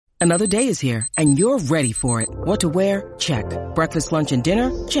Another day is here, and you're ready for it. What to wear? Check. Breakfast, lunch, and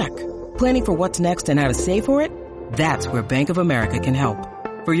dinner? Check. Planning for what's next and how to save for it? That's where Bank of America can help.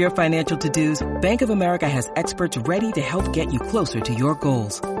 For your financial to-dos, Bank of America has experts ready to help get you closer to your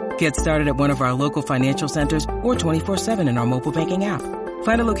goals. Get started at one of our local financial centers or 24/7 in our mobile banking app.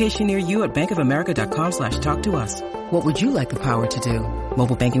 Find a location near you at bankofamerica.com/talktous. What would you like the power to do?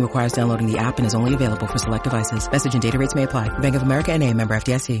 Mobile banking requires downloading the app and is only available for select devices. Message and data rates may apply. Bank of America N.A., member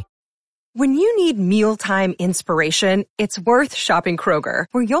FDIC. When you need mealtime inspiration, it's worth shopping Kroger,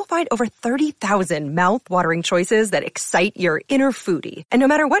 where you'll find over 30,000 mouth-watering choices that excite your inner foodie. And no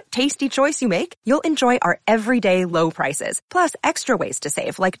matter what tasty choice you make, you'll enjoy our everyday low prices, plus extra ways to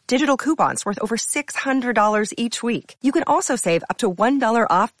save, like digital coupons worth over $600 each week. You can also save up to $1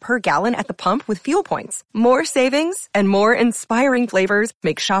 off per gallon at the pump with fuel points. More savings and more inspiring flavors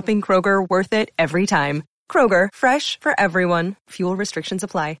make shopping Kroger worth it every time. Kroger, fresh for everyone. Fuel restrictions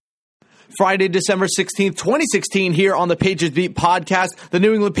apply. Friday, December 16th, 2016, here on the Patriots Beat podcast. The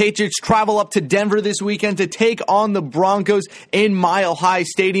New England Patriots travel up to Denver this weekend to take on the Broncos in Mile High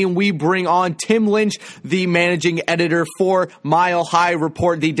Stadium. We bring on Tim Lynch, the managing editor for Mile High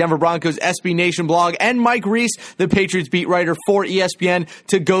Report, the Denver Broncos SB Nation blog, and Mike Reese, the Patriots beat writer for ESPN,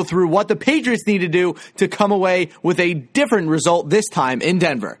 to go through what the Patriots need to do to come away with a different result this time in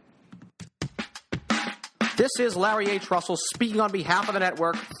Denver. This is Larry H. Russell speaking on behalf of the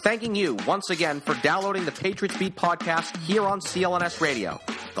network, thanking you once again for downloading the Patriots Beat podcast here on CLNS Radio,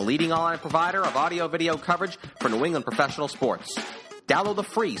 the leading online provider of audio-video coverage for New England professional sports. Download the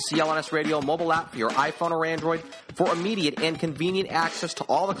free CLNS Radio mobile app for your iPhone or Android for immediate and convenient access to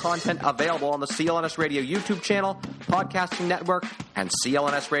all the content available on the CLNS Radio YouTube channel, podcasting network, and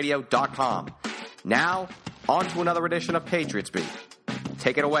clnsradio.com. Now, on to another edition of Patriots Beat.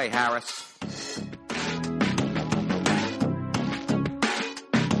 Take it away, Harris.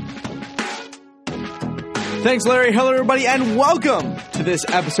 Thanks, Larry. Hello, everybody, and welcome to this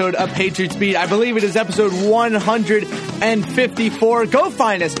episode of Patriots Beat. I believe it is episode 154. Go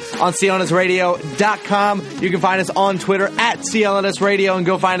find us on clnsradio.com. You can find us on Twitter at CLNS Radio, and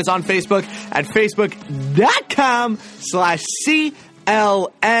go find us on Facebook at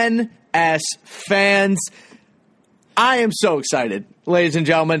facebook.com/CLNS fans. I am so excited, ladies and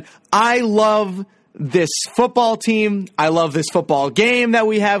gentlemen. I love this football team. I love this football game that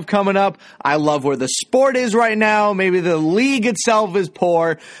we have coming up. I love where the sport is right now. Maybe the league itself is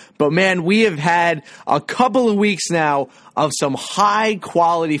poor, but man, we have had a couple of weeks now of some high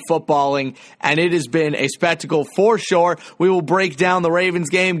quality footballing, and it has been a spectacle for sure. We will break down the Ravens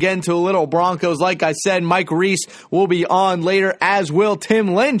game, get into a little Broncos. Like I said, Mike Reese will be on later, as will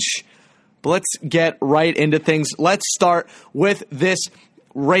Tim Lynch. But let's get right into things. Let's start with this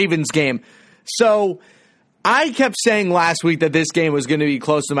Ravens game. So I kept saying last week that this game was going to be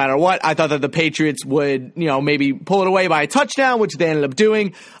close no matter what. I thought that the Patriots would, maybe pull it away by a touchdown, which they ended up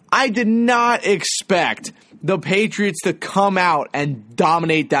doing. I did not expect the Patriots to come out and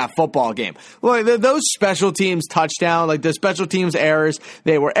dominate that football game. Look, those special teams touchdown, like the special teams errors,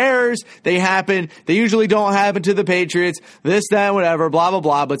 they were errors. They happen. They usually don't happen to the Patriots. This, that, whatever, blah, blah,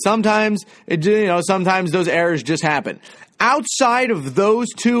 blah. But sometimes, sometimes those errors just happen. Outside of those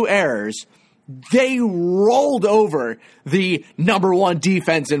two errors, they rolled over the number one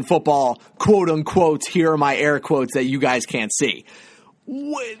defense in football, quote unquote. Here are my air quotes that you guys can't see.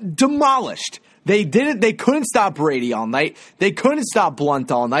 Demolished. They didn't. They couldn't stop Brady all night. They couldn't stop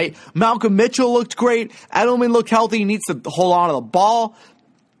Blunt all night. Malcolm Mitchell looked great. Edelman looked healthy. He needs to hold on to the ball.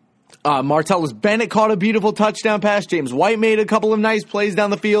 Martellus Bennett caught a beautiful touchdown pass. James White made a couple of nice plays down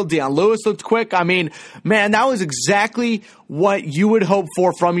the field. Deion Lewis looked quick. I mean, man, that was exactly what you would hope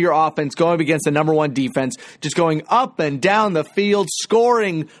for from your offense going up against the number one defense. Just going up and down the field,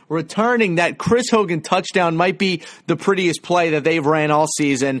 scoring, returning. That Chris Hogan touchdown might be the prettiest play that they've ran all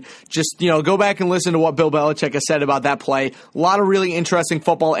season. Just, go back and listen to what Bill Belichick has said about that play. A lot of really interesting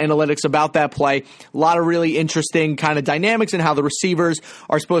football analytics about that play. A lot of really interesting kind of dynamics and how the receivers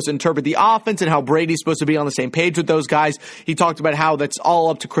are supposed to interpret the offense and how Brady's supposed to be on the same page with those guys. He talked about how that's all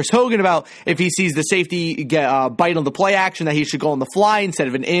up to Chris Hogan about if he sees the safety bite on the play action, that he should go on the fly instead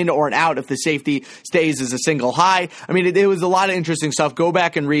of an in or an out if the safety stays as a single high. I mean, it was a lot of interesting stuff. Go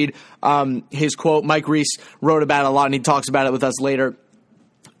back and read his quote. Mike Reese wrote about it a lot, and he talks about it with us later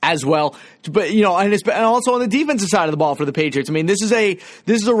as well. But, and also on the defensive side of the ball for the Patriots. I mean, this is a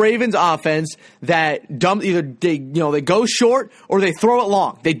Ravens offense that either they go short or they throw it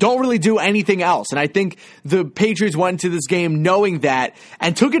long. They don't really do anything else. And I think the Patriots went into this game knowing that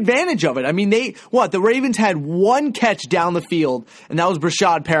and took advantage of it. I mean, the Ravens had one catch down the field, and that was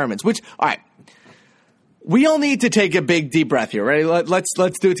Brashad Perriman's, which, all right, We all need to take a big, deep breath here. Ready? Let's do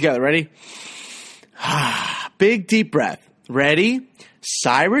it together. Ready? Big, deep breath. Ready?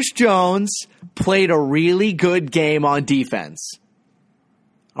 Cyrus Jones played a really good game on defense.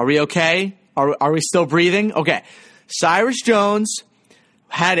 Are we okay? Are we still breathing? Okay. Cyrus Jones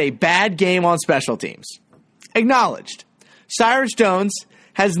had a bad game on special teams. Acknowledged. Cyrus Jones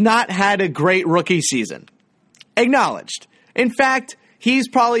has not had a great rookie season. Acknowledged. In fact, he's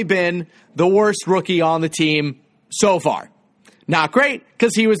probably been the worst rookie on the team so far. Not great,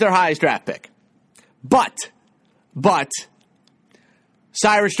 because he was their highest draft pick. But,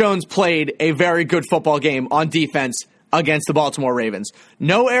 Cyrus Jones played a very good football game on defense against the Baltimore Ravens.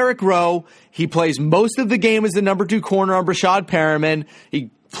 No Eric Rowe. He plays most of the game as the number 2 corner on Brashad Perriman. He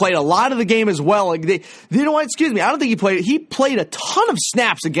played a lot of the game as well. You know what? Excuse me. I don't think he played. He played a ton of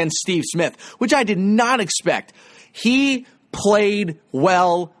snaps against Steve Smith, which I did not expect. He played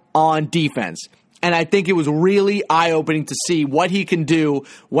well on defense. And I think it was really eye-opening to see what he can do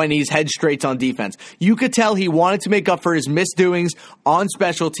when he's head straight on defense. You could tell he wanted to make up for his misdoings on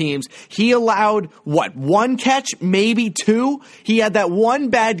special teams. He allowed, one catch, maybe 2? He had that one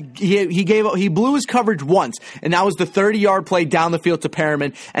bad, he blew his coverage once, and that was the 30-yard play down the field to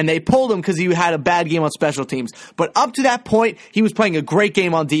Perriman, and they pulled him because he had a bad game on special teams. But up to that point, he was playing a great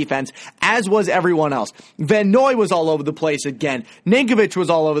game on defense, as was everyone else. Van Noy was all over the place again. Ninkovich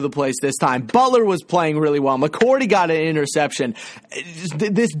was all over the place this time. Butler was playing really well. McCourty got an interception.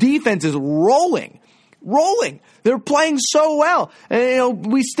 This defense is rolling. They're playing so well. And,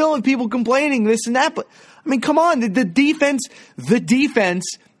 we still have people complaining this and that, but I mean, come on. The defense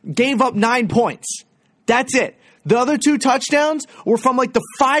gave up 9 points. That's it. The other 2 touchdowns were from like the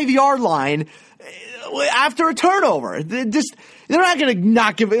 5-yard line after a turnover. They're not going to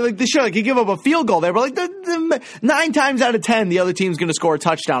not give it, like they should. They could give up a field goal there, but like 9 times out of 10, the other team's going to score a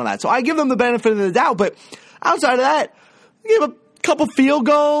touchdown on that. So I give them the benefit of the doubt, but outside of that, they give a couple field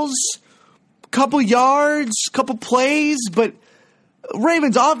goals, couple yards, couple plays, but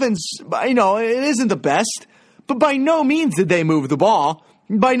Ravens offense, it isn't the best, but by no means did they move the ball.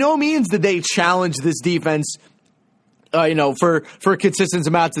 By no means did they challenge this defense for consistent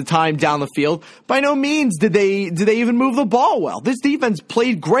amounts of time down the field. By no means did they even move the ball well. This defense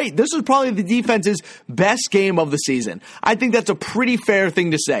played great. This was probably the defense's best game of the season. I think that's a pretty fair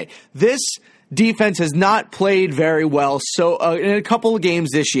thing to say. This defense has not played very well in a couple of games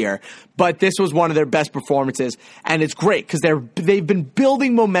this year, but this was one of their best performances, and it's great because they've been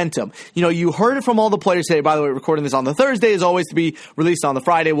building momentum. You heard it from all the players today. By the way, recording this on the Thursday is always to be released on the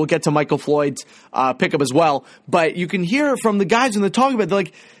Friday. We'll get to Michael Floyd's pickup as well, but you can hear it from the guys when they're talking about it. They're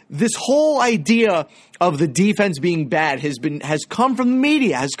like, this whole idea of the defense being bad has come from the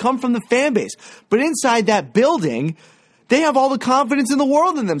media, has come from the fan base, but inside that building, they have all the confidence in the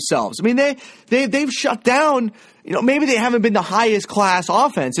world in themselves. I mean, they've shut down, maybe they haven't been the highest class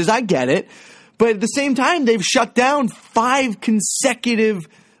offenses. I get it. But at the same time, they've shut down for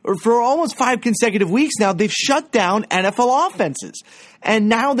almost 5 consecutive weeks now, they've shut down NFL offenses. And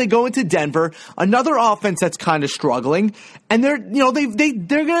now they go into Denver, another offense that's kind of struggling, and they're going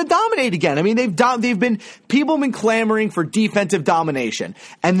to dominate again. I mean, people have been clamoring for defensive domination,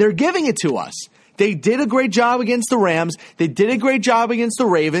 and they're giving it to us. They did a great job against the Rams. They did a great job against the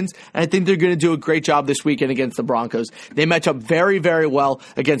Ravens. And I think they're going to do a great job this weekend against the Broncos. They match up very, very well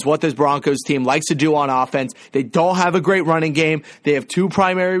against what this Broncos team likes to do on offense. They don't have a great running game. They have 2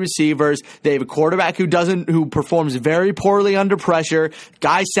 primary receivers. They have a quarterback who performs very poorly under pressure.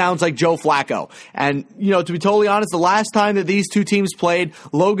 Guy sounds like Joe Flacco. And, to be totally honest, the last time that these 2 teams played,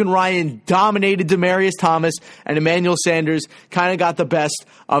 Logan Ryan dominated Demaryius Thomas, and Emmanuel Sanders kind of got the best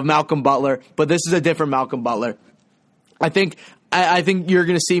of Malcolm Butler. But this is a different Malcolm Butler. I think you're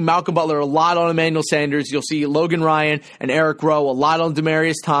going to see Malcolm Butler a lot on Emmanuel Sanders. You'll see Logan Ryan and Eric Rowe a lot on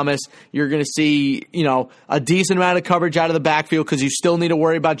Demaryius Thomas. You're going to see, a decent amount of coverage out of the backfield because you still need to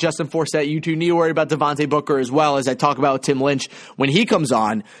worry about Justin Forsett. You two need to worry about Devontae Booker as well, as I talk about with Tim Lynch when he comes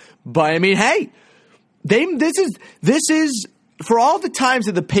on. But I mean, hey, this is for all the times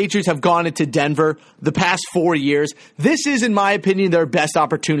that the Patriots have gone into Denver the past 4 years, this is, in my opinion, their best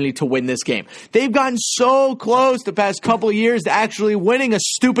opportunity to win this game. They've gotten so close the past couple of years to actually winning a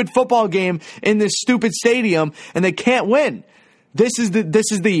stupid football game in this stupid stadium, and they can't win. This is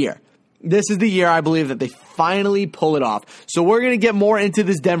the year. This is the year, I believe, that they finally pull it off. So we're going to get more into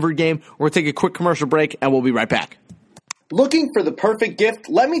this Denver game. We're going to take a quick commercial break, and we'll be right back. Looking for the perfect gift?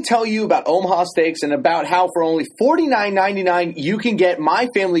 Let me tell you about Omaha Steaks and about how for only $49.99 you can get my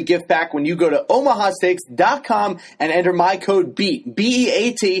family gift pack when you go to omahasteaks.com and enter my code BEAT,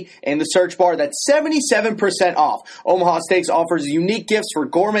 B-E-A-T, in the search bar. That's 77% off. Omaha Steaks offers unique gifts for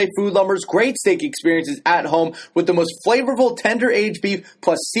gourmet food lovers, great steak experiences at home with the most flavorful tender aged beef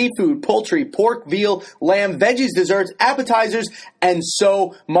plus seafood, poultry, pork, veal, lamb, veggies, desserts, appetizers, and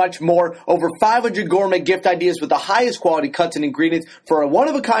so much more. Over 500 gourmet gift ideas with the highest quality cuts and ingredients for a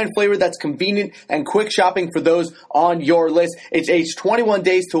one-of-a-kind flavor that's convenient and quick shopping for those on your list. It's aged 21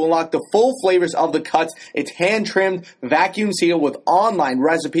 days to unlock the full flavors of the cuts. It's hand-trimmed, vacuum-sealed with online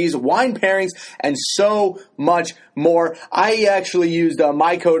recipes, wine pairings, and so much more. I actually used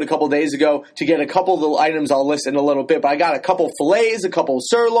my code a couple days ago to get a couple of the items I'll list in a little bit, but I got a couple fillets, a couple of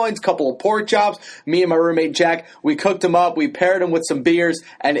sirloins, a couple of pork chops. Me and my roommate Jack, we cooked them up, we paired them with some beers,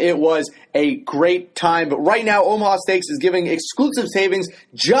 and it was a great time. But right now, Omaha Steaks is giving exclusive savings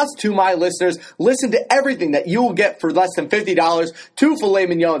just to my listeners. Listen to everything that you will get for less than $50. 2 filet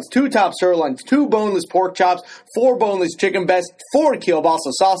mignons, 2 top sirloins, 2 boneless pork chops, 4 boneless chicken breasts, 4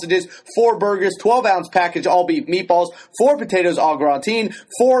 kielbasa sausages, 4 burgers, 12-ounce package all beef meatballs, 4 potatoes au gratin,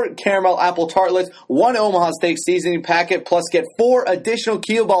 4 caramel apple tartlets, 1 Omaha Steaks seasoning packet, plus get 4 additional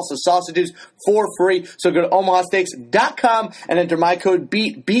kielbasa sausages for free. So go to omahasteaks.com and enter my code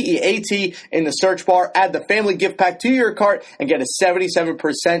BEAT, B-E-A-T, in the search bar. Add the family gift pack to your cart and get a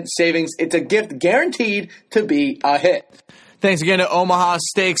 77% savings. It's a gift guaranteed to be a hit. Thanks again to Omaha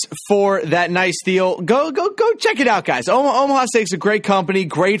Steaks for that nice deal. Go check it out, guys. Omaha Steaks is a great company,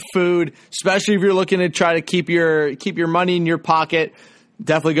 great food, especially if you're looking to try to keep your money in your pocket.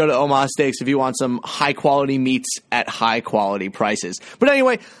 Definitely go to Omaha Steaks if you want some high-quality meats at high-quality prices. But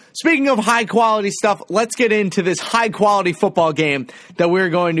anyway, speaking of high-quality stuff, let's get into this high-quality football game that we're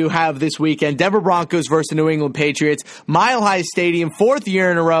going to have this weekend. Denver Broncos versus the New England Patriots. Mile High Stadium, 4th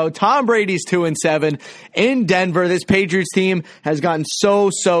year in a row. Tom Brady's 2-7 in Denver. This Patriots team has gotten so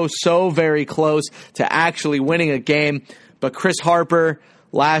very close to actually winning a game. But Chris Harper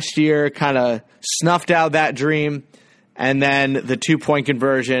last year kind of snuffed out that dream. And then the 2-point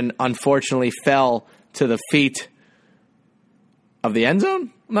conversion, unfortunately, fell to the feet of the end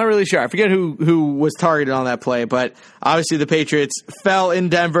zone? I'm not really sure. I forget who was targeted on that play, but obviously the Patriots fell in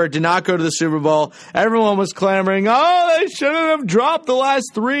Denver, did not go to the Super Bowl. Everyone was clamoring, oh, they shouldn't have dropped the last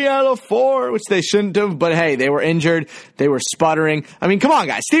 3 out of 4, which they shouldn't have. But hey, they were injured. They were sputtering. I mean, come on,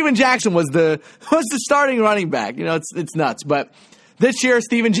 guys. Steven Jackson was the starting running back. You know, it's nuts. But this year,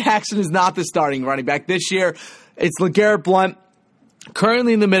 Steven Jackson is not the starting running back. This year, it's LeGarrette Blount,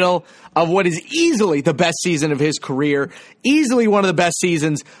 currently in the middle of what is easily the best season of his career, easily one of the best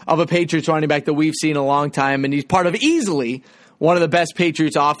seasons of a Patriots running back that we've seen in a long time, and he's part of easily one of the best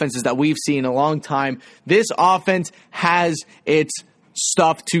Patriots offenses that we've seen in a long time. This offense has its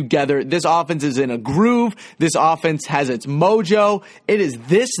stuff together. This offense is in a groove. This offense has its mojo. It is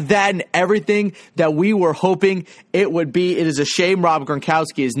this, that, and everything that we were hoping it would be. It is a shame Rob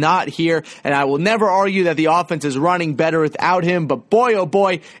Gronkowski is not here, and I will never argue that the offense is running better without him, but boy, oh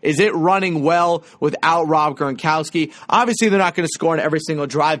boy, is it running well without Rob Gronkowski. Obviously, they're not going to score on every single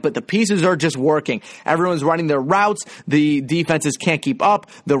drive, but the pieces are just working. Everyone's running their routes. The defenses can't keep up.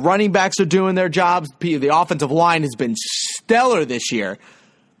 The running backs are doing their jobs. The offensive line has been stellar this year.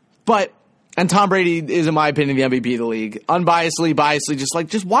 And Tom Brady is, in my opinion, the MVP of the league. Unbiasedly, biasedly,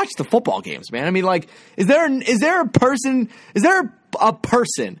 just watch the football games, man. I mean, like, is there a person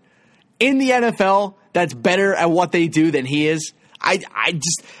in the NFL that's better at what they do than he is? I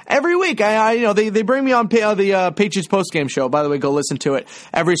just every week they bring me on the Patriots postgame show. By the way, go listen to it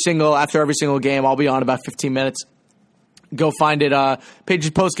after every single game. I'll be on about 15 minutes. Go find it.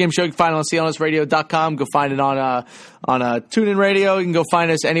 Patriots postgame show. You can find it on clnsradio.com. Go find it on TuneIn Radio. You can go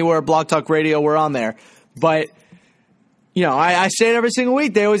find us anywhere. Blog Talk Radio. We're on there. But I say it every single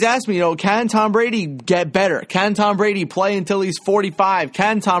week. They always ask me, can Tom Brady get better? Can Tom Brady play until he's 45?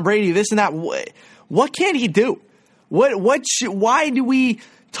 Can Tom Brady this and that? What can he do? Why do we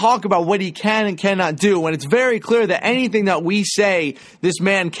talk about what he can and cannot do when it's very clear that anything that we say this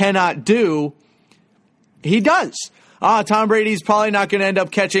man cannot do, he does? Tom Brady's probably not going to end up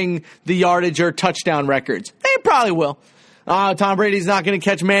catching the yardage or touchdown records. He probably will. Tom Brady's not going to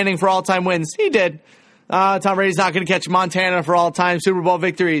catch Manning for all-time wins. He did. Tom Brady's not going to catch Montana for all-time Super Bowl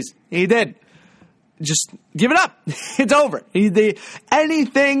victories. He did. Just give it up. It's over.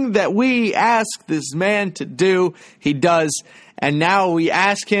 Anything that we ask this man to do, he does. And now we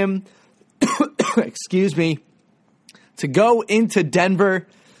ask him, to go into Denver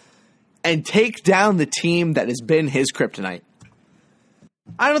and take down the team that has been his kryptonite.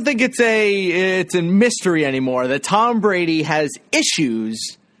 I don't think it's a mystery anymore that Tom Brady has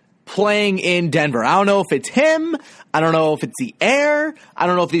issues playing in Denver. I don't know if it's him. I don't know if it's the air. I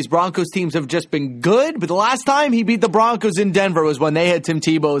don't know if these Broncos teams have just been good. But the last time he beat the Broncos in Denver was when they had Tim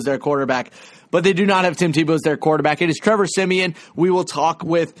Tebow as their quarterback. But they do not have Tim Tebow as their quarterback. It is Trevor Siemian. We will talk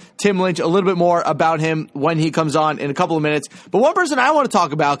with Tim Lynch a little bit more about him when he comes on in a couple of minutes. But one person I want to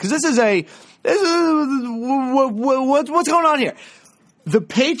talk about, because what's going on here? The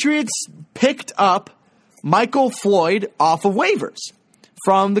Patriots picked up Michael Floyd off of waivers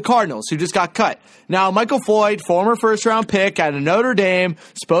from the Cardinals, who just got cut. Now, Michael Floyd, former first-round pick out of Notre Dame,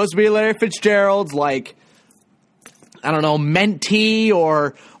 supposed to be Larry Fitzgerald's, mentee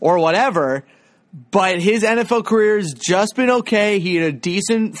or whatever, but his NFL career has just been okay. He had a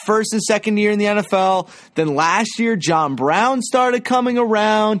decent first and second year in the NFL. Then last year, John Brown started coming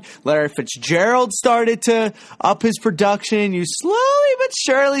around. Larry Fitzgerald started to up his production. You slowly but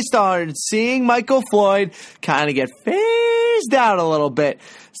surely started seeing Michael Floyd kind of get phased out a little bit.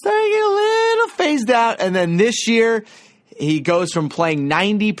 Starting to get a little phased out. And then this year, he goes from playing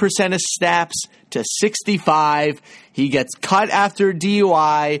 90% of snaps to 65. He gets cut after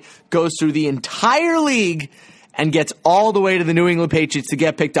DUI, goes through the entire league, and gets all the way to the New England Patriots to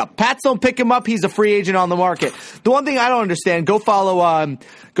get picked up. Pats don't pick him up. He's a free agent on the market. The one thing I don't understand, go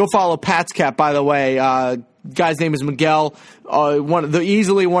follow Pat's Cap, by the way. Guy's name is Miguel,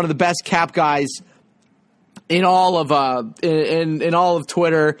 easily one of the best cap guys in all of in all of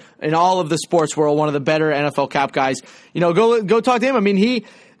Twitter, in all of the sports world, one of the better NFL cap guys. Go talk to him. I mean,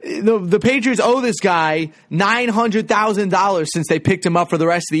 the Patriots owe this guy $900,000 since they picked him up for the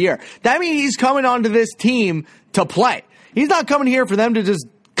rest of the year. That means he's coming onto this team to play. He's not coming here for them to just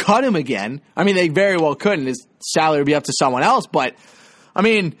cut him again. I mean, they very well could, and his salary would be up to someone else. But, I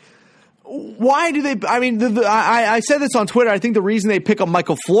mean, why do they – I mean, I said this on Twitter. I think the reason they pick up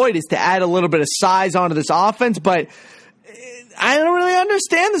Michael Floyd is to add a little bit of size onto this offense, but – I don't really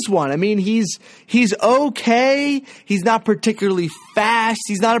understand this one. I mean, he's okay. He's not particularly fast.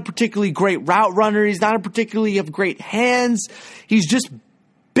 He's not a particularly great route runner. He's not a particularly have great hands. He's just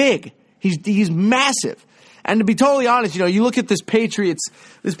big. He's massive. And to be totally honest, you look at this Patriots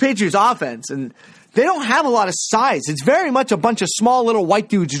offense, and they don't have a lot of size. It's very much a bunch of small little white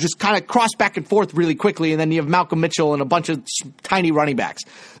dudes who just kind of cross back and forth really quickly, and then you have Malcolm Mitchell and a bunch of tiny running backs.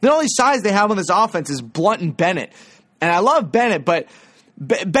 The only size they have on this offense is Blunt and Bennett. And I love Bennett, but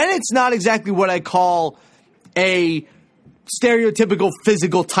Bennett's not exactly what I call a stereotypical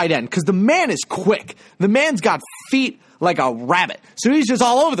physical tight end, because the man is quick. The man's got feet like a rabbit. So he's just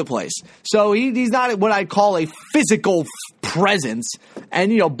all over the place. So he's not what I call a physical presence.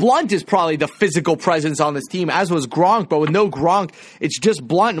 And, Blunt is probably the physical presence on this team, as was Gronk. But with no Gronk, it's just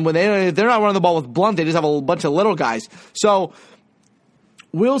Blunt. And when they're not running the ball with Blunt, they just have a bunch of little guys. So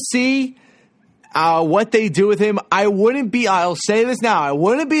we'll see what they do with him. I'll say this now, I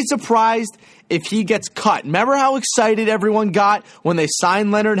wouldn't be surprised if he gets cut. Remember how excited everyone got when they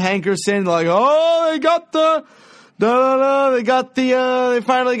signed Leonard Hankerson? Like, they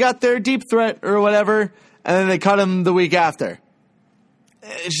finally got their deep threat or whatever, and then they cut him the week after.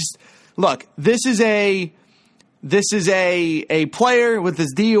 It's just, look, this is a player with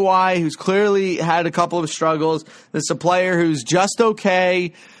his DUI who's clearly had a couple of struggles. This is a player who's just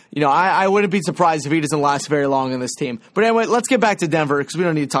okay. I wouldn't be surprised if he doesn't last very long in this team. But anyway, let's get back to Denver, because we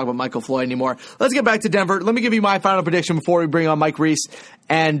don't need to talk about Michael Floyd anymore. Let's get back to Denver. Let me give you my final prediction before we bring on Mike Reese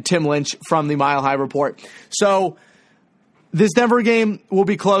and Tim Lynch from the Mile High Report. So this Denver game will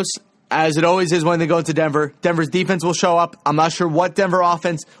be close, as it always is when they go into Denver. Denver's defense will show up. I'm not sure what Denver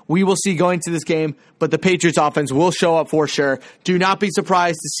offense we will see going to this game, but the Patriots offense will show up for sure. Do not be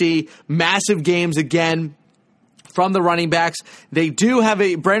surprised to see massive games again from the running backs. They do have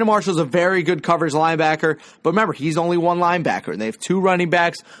Brandon Marshall's a very good coverage linebacker, but remember, he's only one linebacker, and they have two running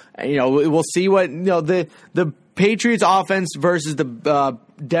backs. We'll see what, the Patriots offense versus the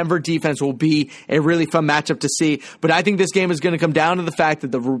Denver defense will be a really fun matchup to see. But I think this game is going to come down to the fact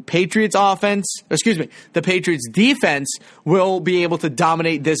that the Patriots defense will be able to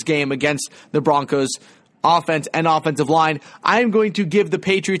dominate this game against the Broncos offense and offensive line. I am going to give the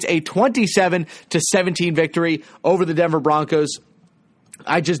Patriots a 27-17 victory over the Denver Broncos.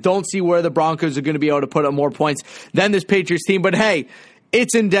 I just don't see where the Broncos are going to be able to put up more points than this Patriots team. But hey,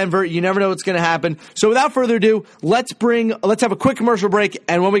 it's in Denver. You never know what's going to happen. So without further ado, let's have a quick commercial break.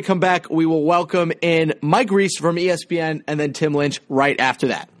 And when we come back, we will welcome in Mike Reese from ESPN and then Tim Lynch right after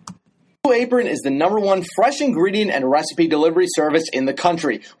that. Blue Apron is the #1 fresh ingredient and recipe delivery service in the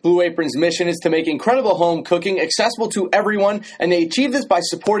country. Blue Apron's mission is to make incredible home cooking accessible to everyone, and they achieve this by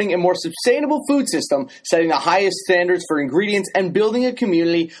supporting a more sustainable food system, setting the highest standards for ingredients, and building a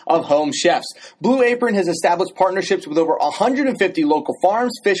community of home chefs. Blue Apron has established partnerships with over 150 local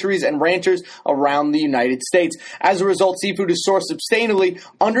farms, fisheries, and ranchers around the United States. As a result, seafood is sourced sustainably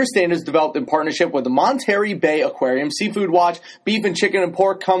under standards developed in partnership with the Monterey Bay Aquarium Seafood Watch. Beef and chicken and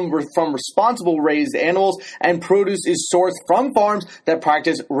pork come from responsible raised animals, and produce is sourced from farms that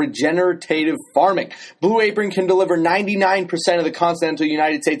practice regenerative farming. Blue Apron can deliver 99% of the continental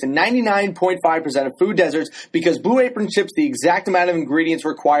United States and 99.5% of food deserts because Blue Apron ships the exact amount of ingredients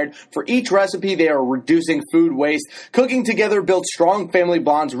required for each recipe. They are reducing food waste. Cooking together builds strong family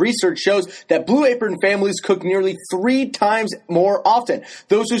bonds. Research shows that Blue Apron families cook nearly 3 times more often.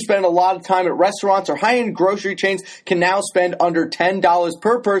 Those who spend a lot of time at restaurants or high-end grocery chains can now spend under $10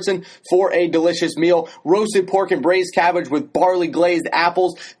 per person for a delicious meal. Roasted pork and braised cabbage with barley glazed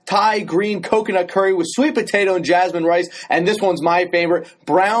apples, Thai green coconut curry with sweet potato and jasmine rice, and this one's my favorite,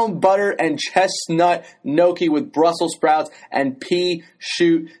 brown butter and chestnut gnocchi with Brussels sprouts and pea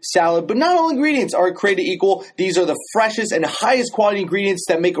shoot salad. But not all ingredients are created equal. These are the freshest and highest quality ingredients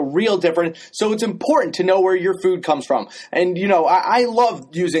that make a real difference, so it's important to know where your food comes from. And, you know, I love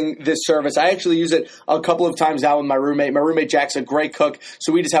using this service. I actually use it a couple of times now with my roommate. My roommate Jack's a great cook,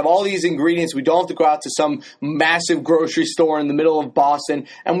 so we just have all these ingredients. We don't have to go out to some massive grocery store in the middle of Boston,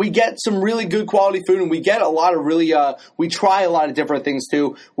 and we get some really good quality food, and we get a lot of really, we try a lot of different things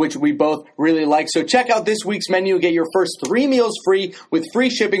too, which we both really like. So check out this week's menu and get your first 3 meals free with free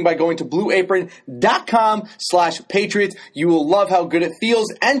shipping by going to blueapron.com/Patriots. You will love how good it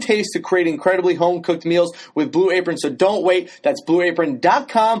feels and tastes to create incredibly home-cooked meals with Blue Apron, so don't wait. That's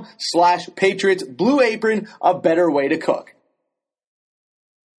blueapron.com/Patriots. Blue Apron, a better way to cook.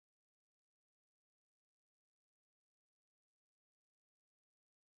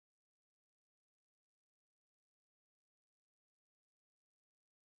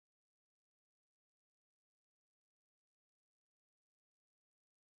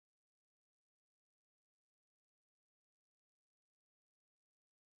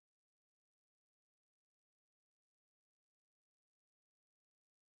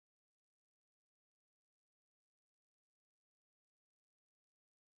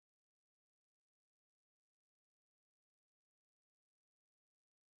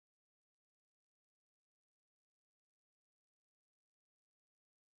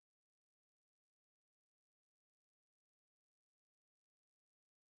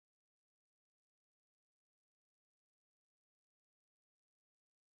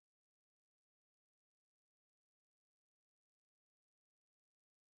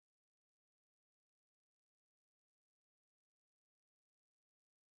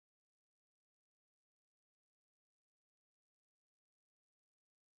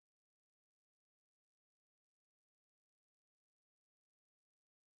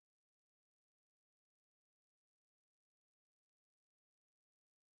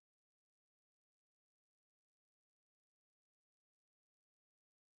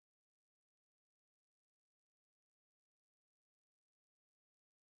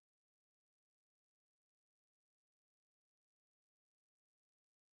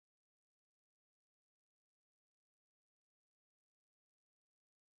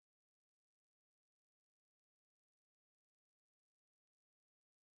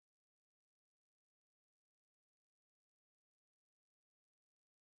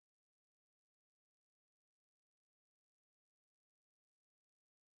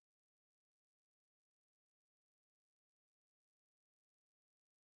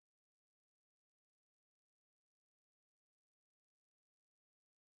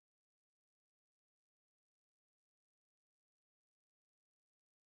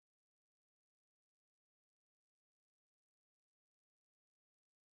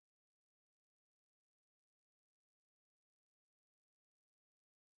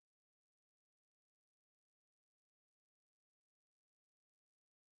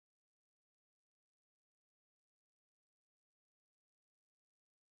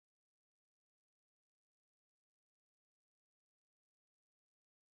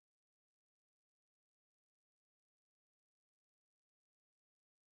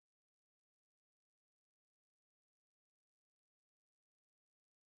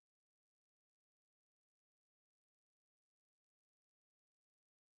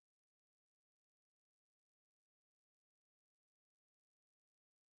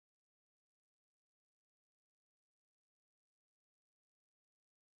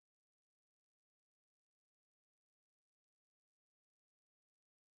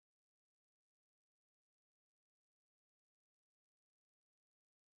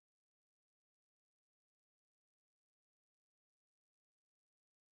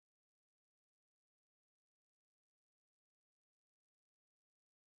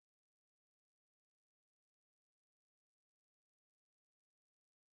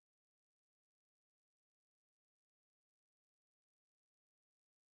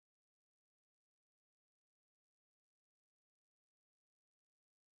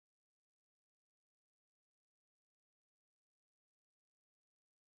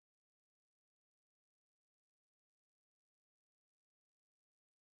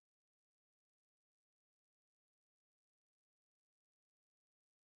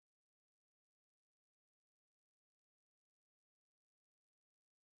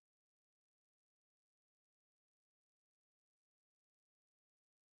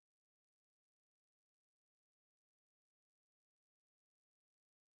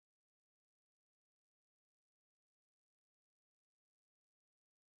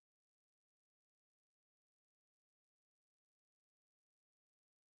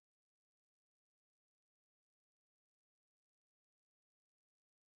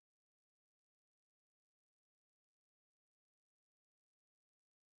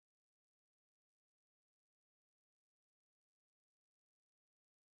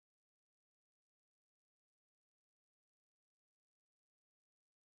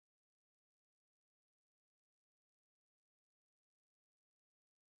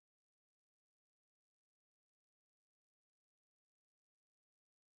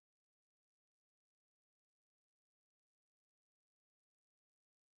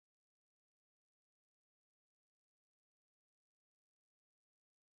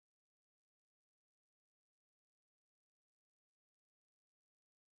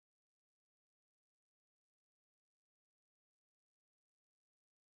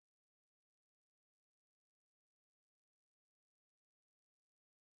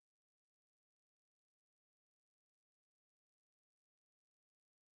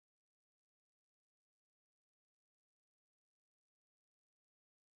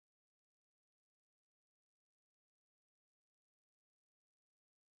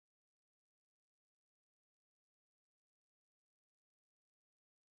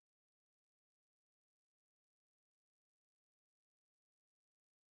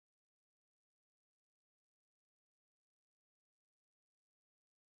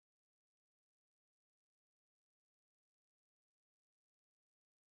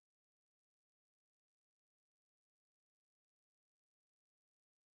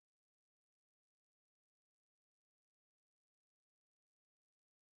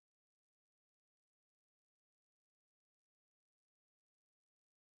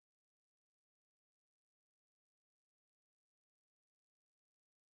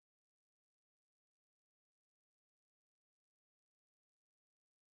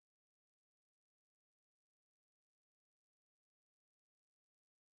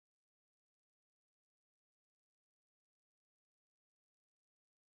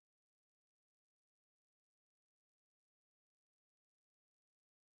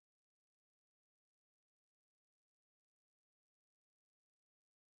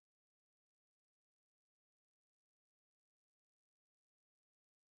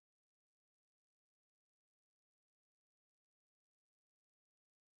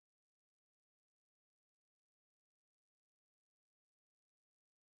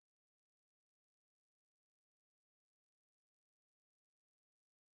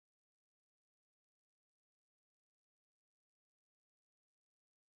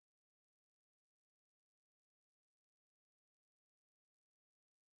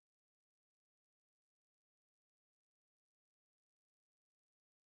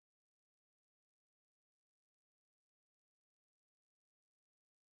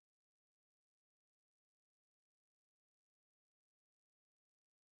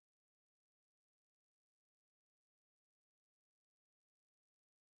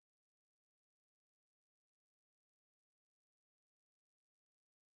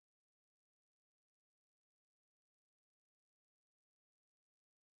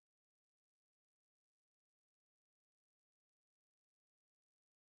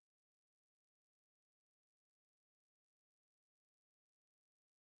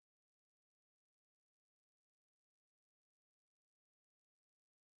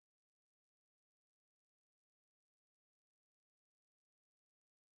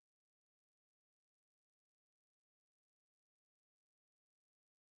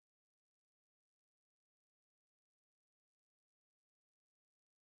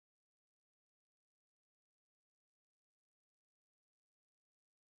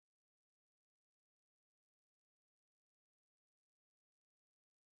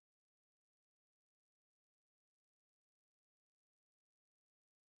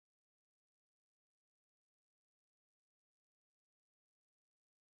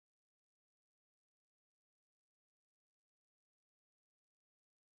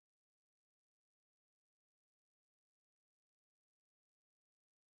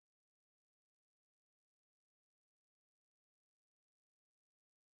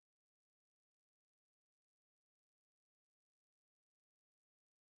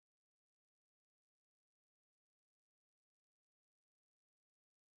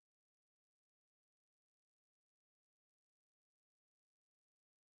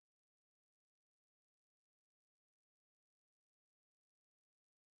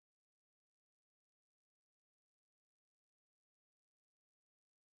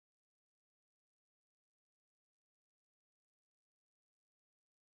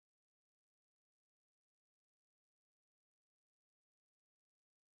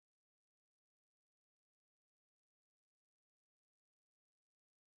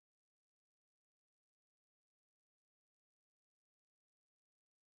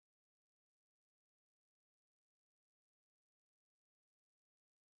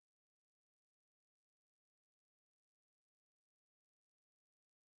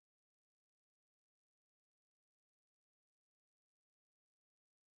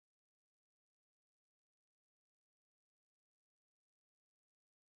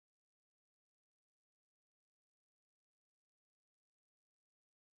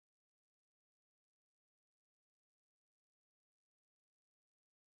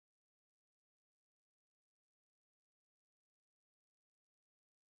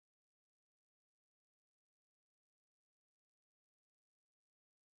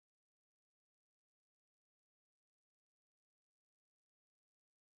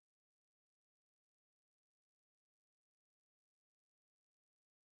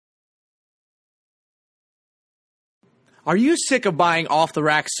 Are you sick of buying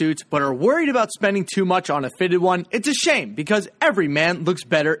off-the-rack suits but are worried about spending too much on a fitted one? It's a shame because every man looks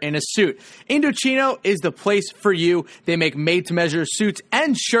better in a suit. Indochino is the place for you. They make made-to-measure suits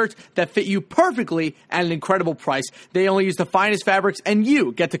and shirts that fit you perfectly at an incredible price. They only use the finest fabrics and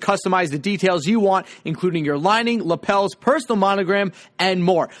you get to customize the details you want, including your lining, lapels, personal monogram, and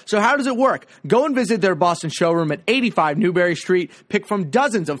more. So how does it work? Go and visit their Boston showroom at 85 Newberry Street. Pick from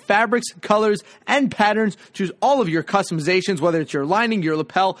dozens of fabrics, colors, and patterns. Choose all of your customizations, whether it's your lining, your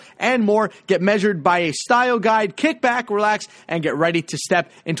lapel, and more. Get measured by a style guide. Kick back, relax, and get ready to step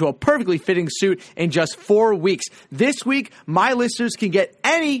into a perfectly fitting suit in just 4 weeks. This week, my listeners can get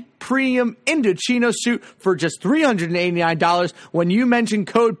any premium Indochino suit for just $389 when you mention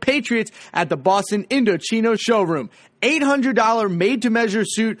code PATRIOTS at the Boston Indochino showroom. $800 made-to-measure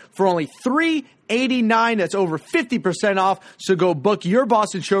suit for only $389. That's over 50% off. So go book your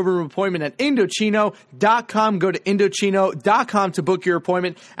Boston showroom appointment at Indochino.com. Go to Indochino.com to book your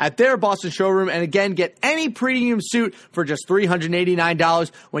appointment at their Boston showroom. And again, get any premium suit for just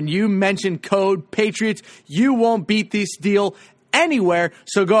 $389 when you mention code PATRIOTS. You won't beat this deal anywhere.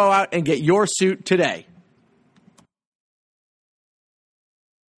 So go out and get your suit today.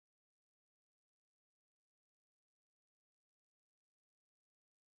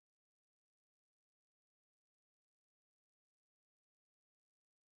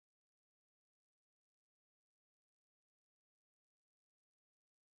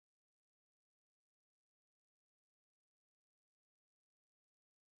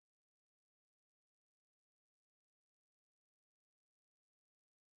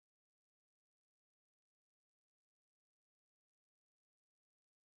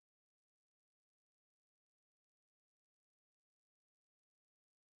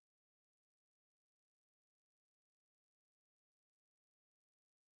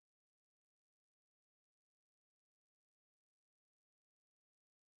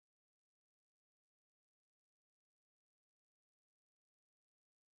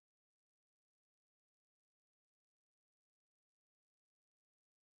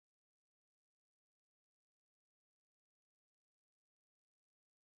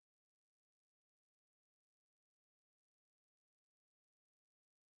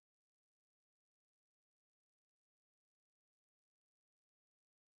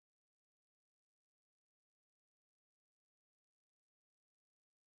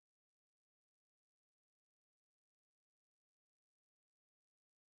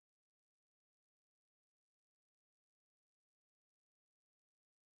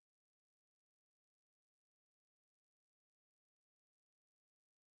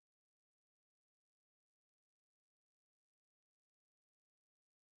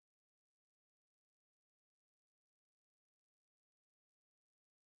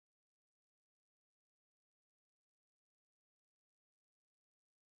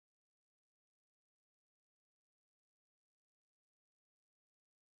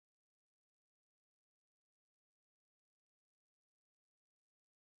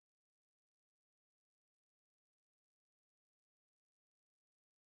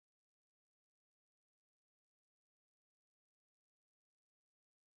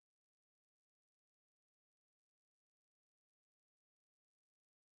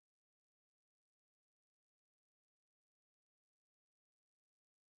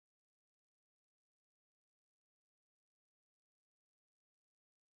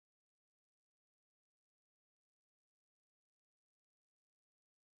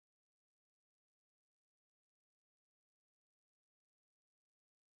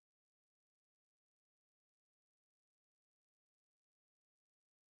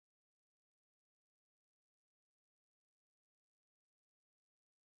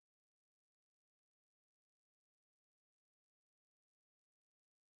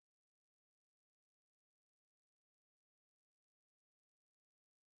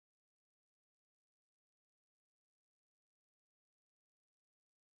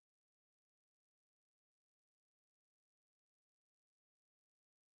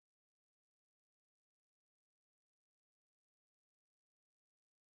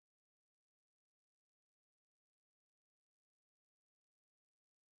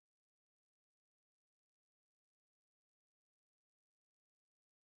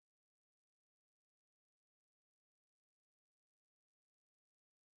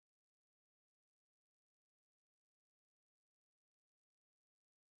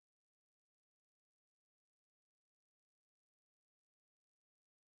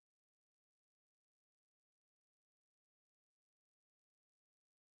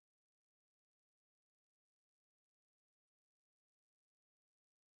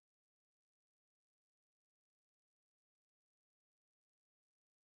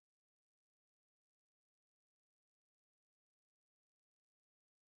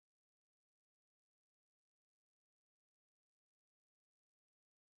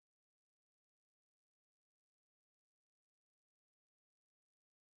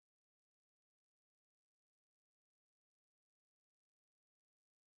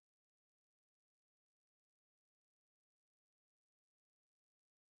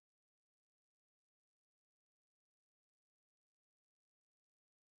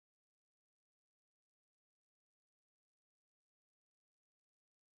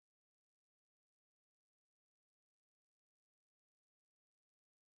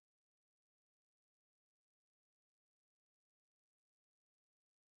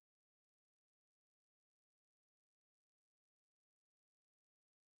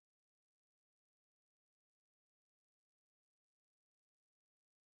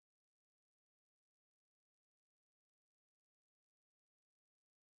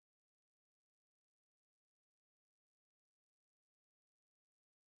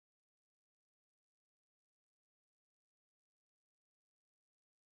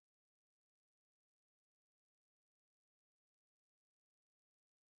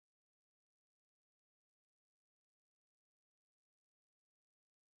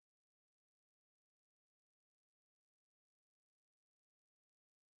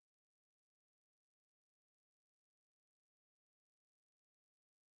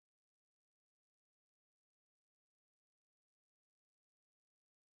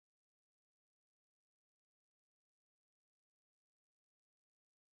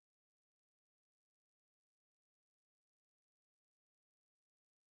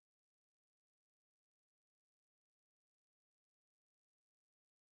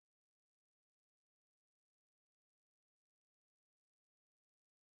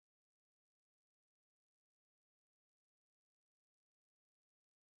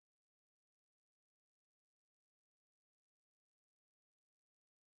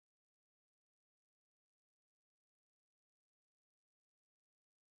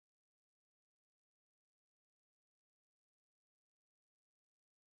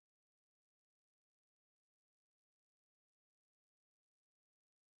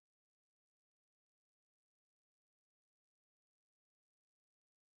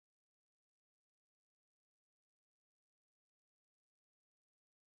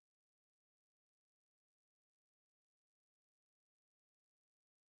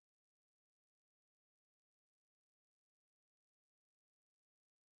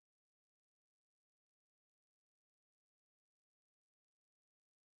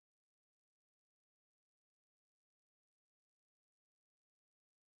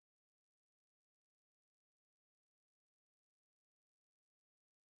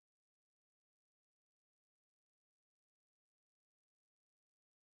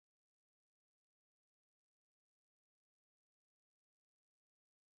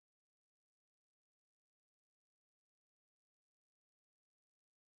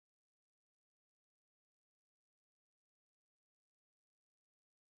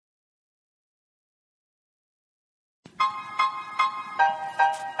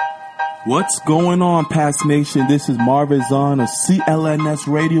 What's going on, Pats Nation? This is Marvin Zahn of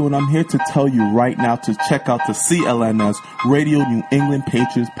CLNS Radio, and I'm here to tell you right now to check out the CLNS Radio New England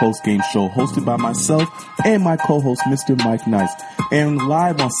Patriots postgame show, hosted by myself and my co-host, Mr. Mike Nice, and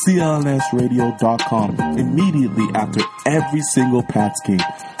live on CLNSradio.com immediately after every single Pats game.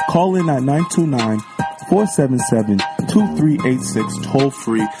 Call in at 929-477-2386 toll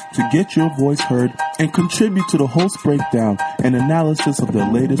free to get your voice heard and contribute to the host breakdown and analysis of the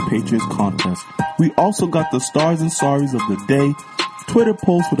latest Patriots contest. We also got the stars and sorries of the day, Twitter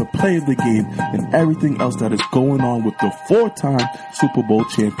posts for the play of the game, and everything else that is going on with the 4-time Super Bowl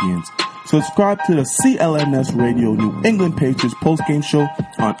champions. Subscribe to the CLNS Radio New England Patriots postgame show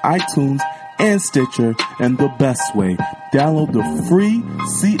on iTunes and Stitcher, and the best way, download the free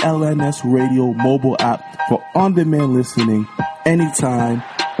CLNS Radio mobile app for on-demand listening anytime,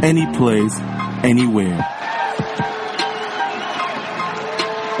 any place, anywhere.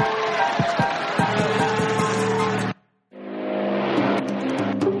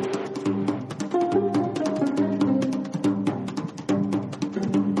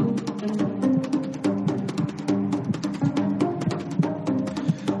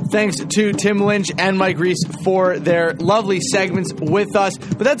 Thanks to Tim Lynch and Mike Reese for their lovely segments with us.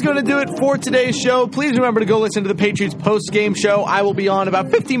 But that's going to do it for today's show. Please remember to go listen to the Patriots post-game show. I will be on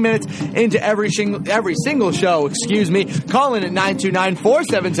about 15 minutes into every single show. Call in at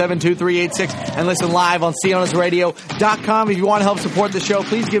 929-477-2386 and listen live on CLNSradio.com. If you want to help support the show,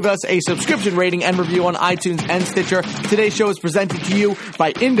 please give us a subscription rating and review on iTunes and Stitcher. Today's show is presented to you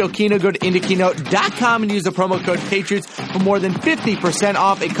by Indokino. Go to Indokino.com and use the promo code Patriots for more than 50%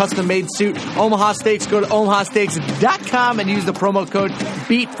 off a custom-made suit. Omaha Steaks, go to omahasteaks.com and use the promo code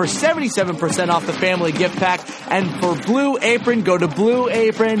BEAT for 77% off the family gift pack. And for Blue Apron, go to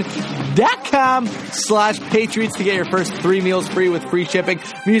blueapron.com/Patriots to get your first 3 meals free with free shipping.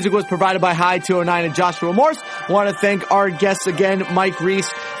 Music was provided by High 209 and Joshua Morse. I want to thank our guests again, Mike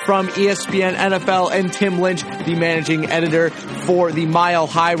Reese from ESPN NFL and Tim Lynch, the managing editor for the Mile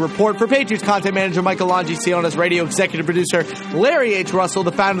High Report. For Patriots content manager Michael Longi, CLNS Radio executive producer Larry H. Russell,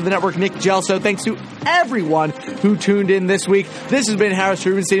 the founder of the network Nick Gelso. Thanks to everyone who tuned in this week. This has been Harris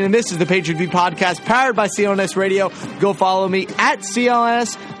Rubenstein, and this is the Patriot Beat Podcast powered by CLNS Radio. Go follow me at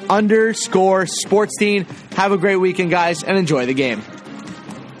CLNS_sports team. Have a great weekend, guys, and enjoy the game.